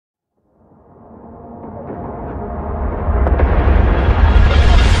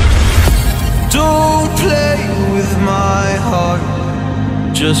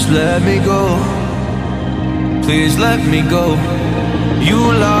Just let me go, please let me go. You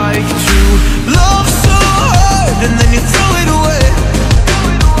like to love so hard and then you throw it away.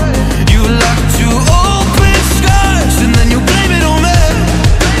 You like to open skies and then you blame it on me.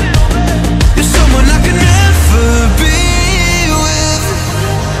 You're someone I could never be with.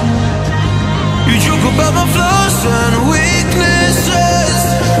 You joke about my flaws and weaknesses.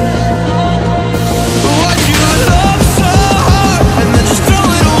 Why'd you love so hard and then just throw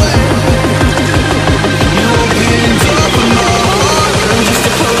it away? You opened up my heart and just to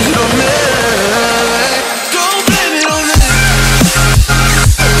close it on me. Don't blame it on me.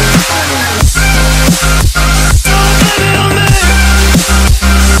 Don't blame it on me.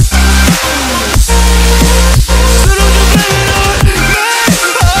 So don't you blame it on me.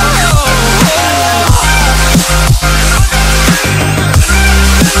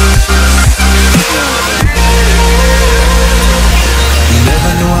 You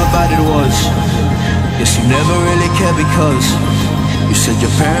never knew how bad it was. Yes, you never really cared because you said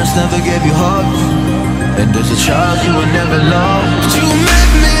your parents never gave you hugs, and as a child you were never loved. You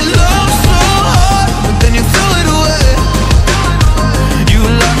made me love so hard, but then you threw it away. You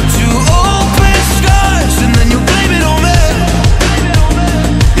like to open skies and then you blame it on me.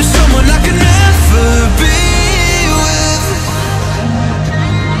 You're someone I could never be with.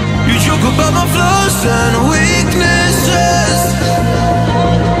 You joke about my flaws and weaknesses.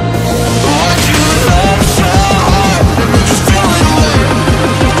 Why'd you love so hard and then just throw it away?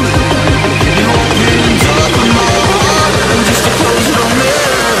 You opened up my heart and just to close it on me.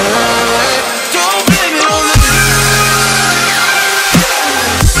 Don't blame it on me. Don't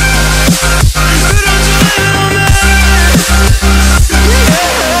you blame it on me.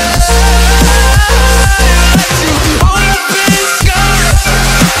 Open skies.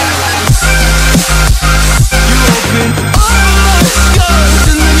 You open all my scars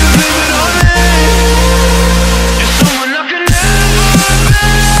and then you blame it on me. You're someone I could never be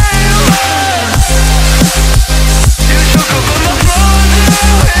with. You took over my flaws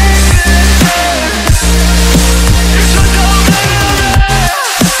and weaknesses. So don't blame it on me.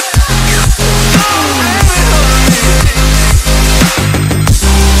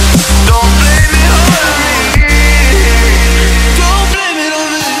 Don't blame it on me. Don't blame it on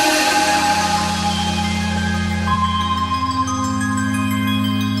me.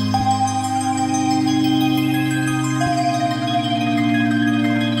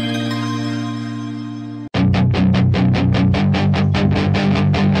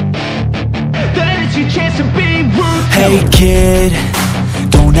 Hey kid,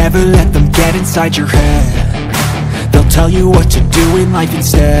 don't ever let them get inside your head. They'll tell you what to do in life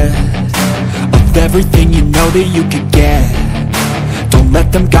instead of everything you know that you could get. Don't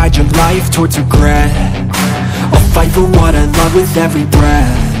let them guide your life towards regret. I'll fight for what I love with every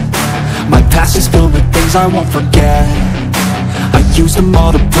breath. My past is filled with things I won't forget. I use them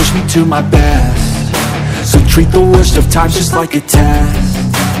all to push me to my best. So treat the worst of times just like a test.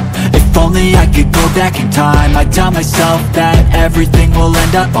 If only I could go back in time, I'd tell myself that everything will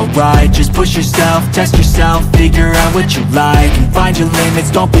end up alright. Just push yourself, test yourself, figure out what you like, and find your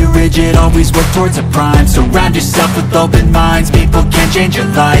limits, don't be rigid, always work towards a prime. Surround yourself with open minds, people can change your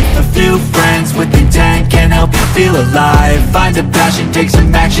life. A few friends with intent can help you feel alive. Find a passion, take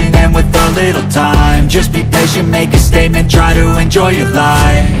some action, and with a little time, just be patient, make a statement, try to enjoy your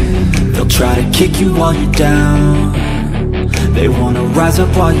life. They'll try to kick you while you're down. They wanna rise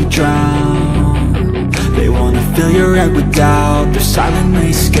up while you drown. They wanna fill your head with doubt. They're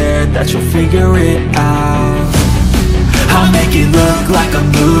silently scared that you'll figure it out. I'll make it look like I'm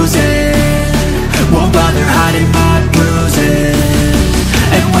losing, won't bother hiding my bruises.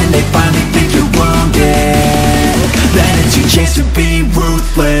 And when they finally think you're wounded, then it's your chance to be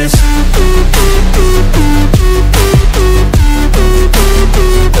ruthless.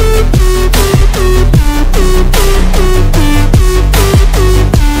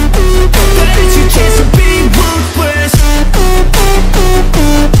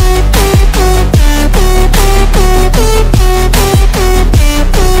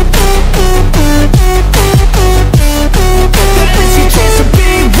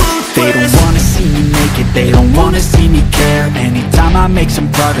 They don't wanna see me care. Anytime I make some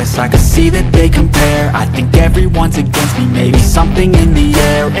progress, I can see that they compare. I think everyone's against me, maybe something in the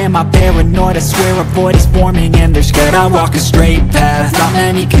air. Am I paranoid? I swear a void is forming and they're scared. I walk a straight path, not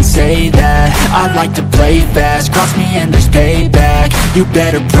many can say that. I like to play fast, cross me and there's payback. You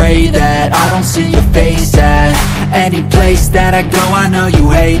better pray that I don't see your face at any place that I go. I know you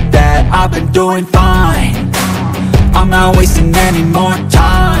hate that. I've been doing fine, I'm not wasting any more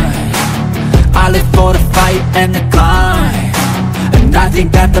time. I live for the fight and the climb, and And I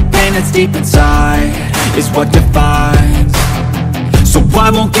think that the pain that's deep inside is what defines. So I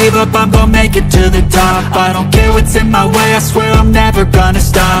won't give up, I'm gonna make it to the top. I don't care what's in my way, I swear I'm never gonna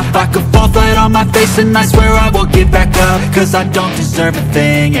stop. I could fall flat on my face and I swear I will get back up. Cause I don't deserve a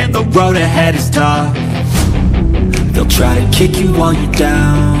thing and the road ahead is tough. They'll try to kick you while you're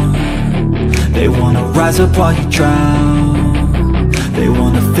down. They wanna rise up while you drown. They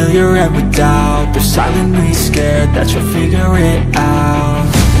wanna fill your head with doubt. They're silently scared that you'll figure it out.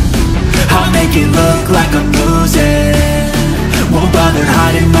 I'll make it look like I'm losing, won't bother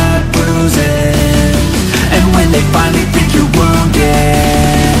hiding my bruises. And when they finally think you're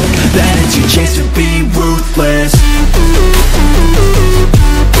wounded, then it's your chance to be ruthless.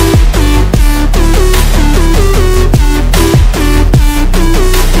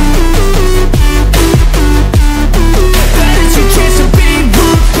 Then it's your chance to be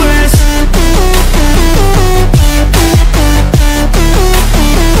ruthless.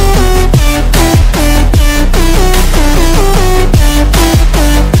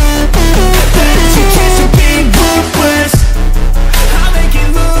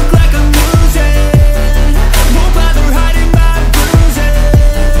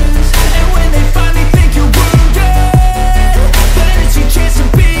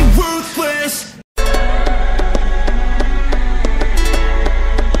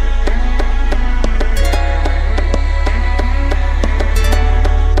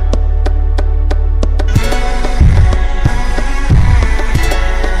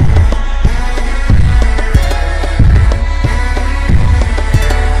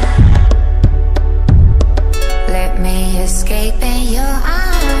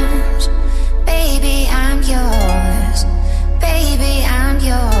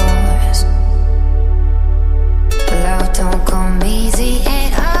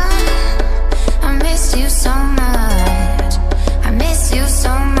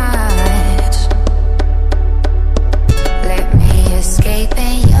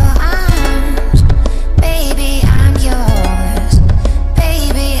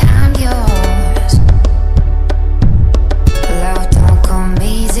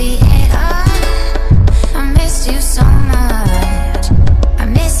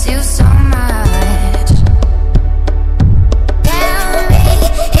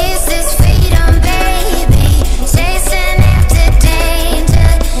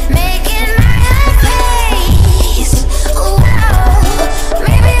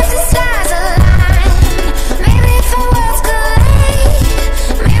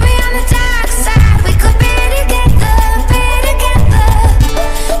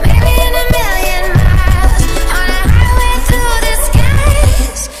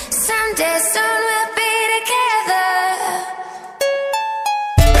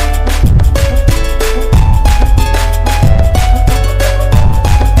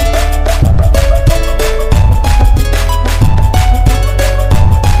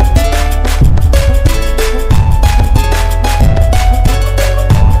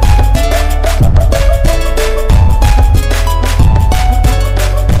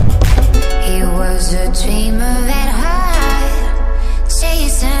 dreamer at heart,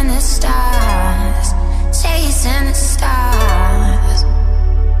 chasing the stars.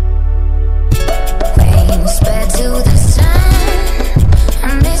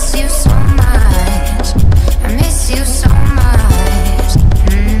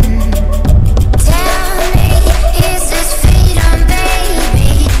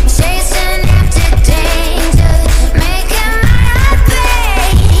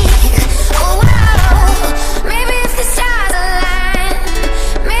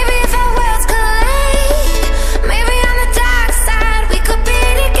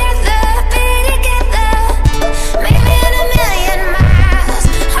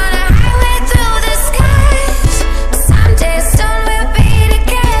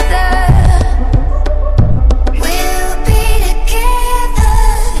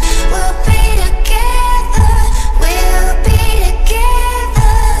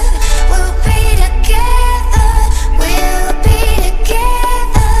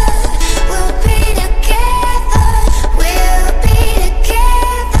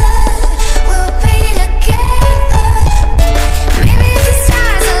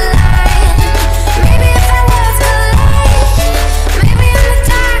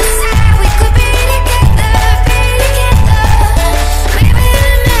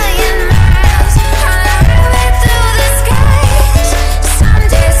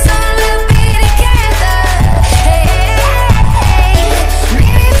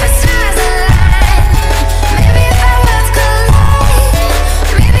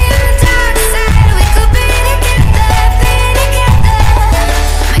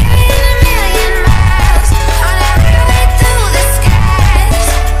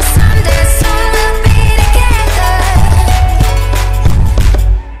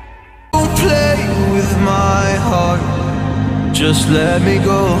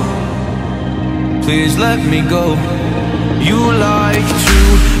 please let me go. You like to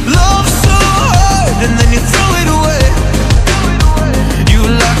love so hard and then you throw it away. You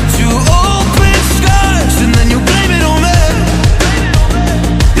like to open skies and then you blame it on me.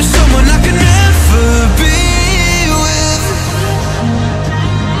 You're someone I could never be with.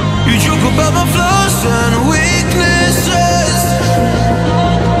 You joke about my flaws and weaknesses.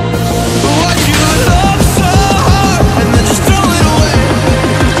 Why'd you love so hard and then just throw it away?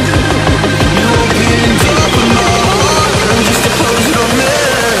 You opened up my heart and just to close it on me.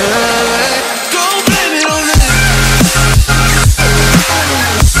 Don't blame it on me.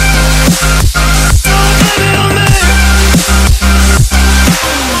 Don't blame it on me.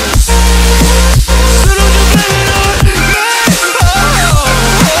 So don't you blame it on me.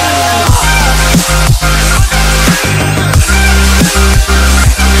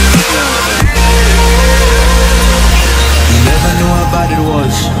 You never knew how bad it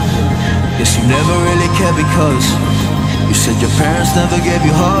was. Guess you never really cared because you said your parents never gave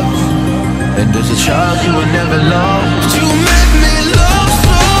you hugs, and as a child you were never loved. You made me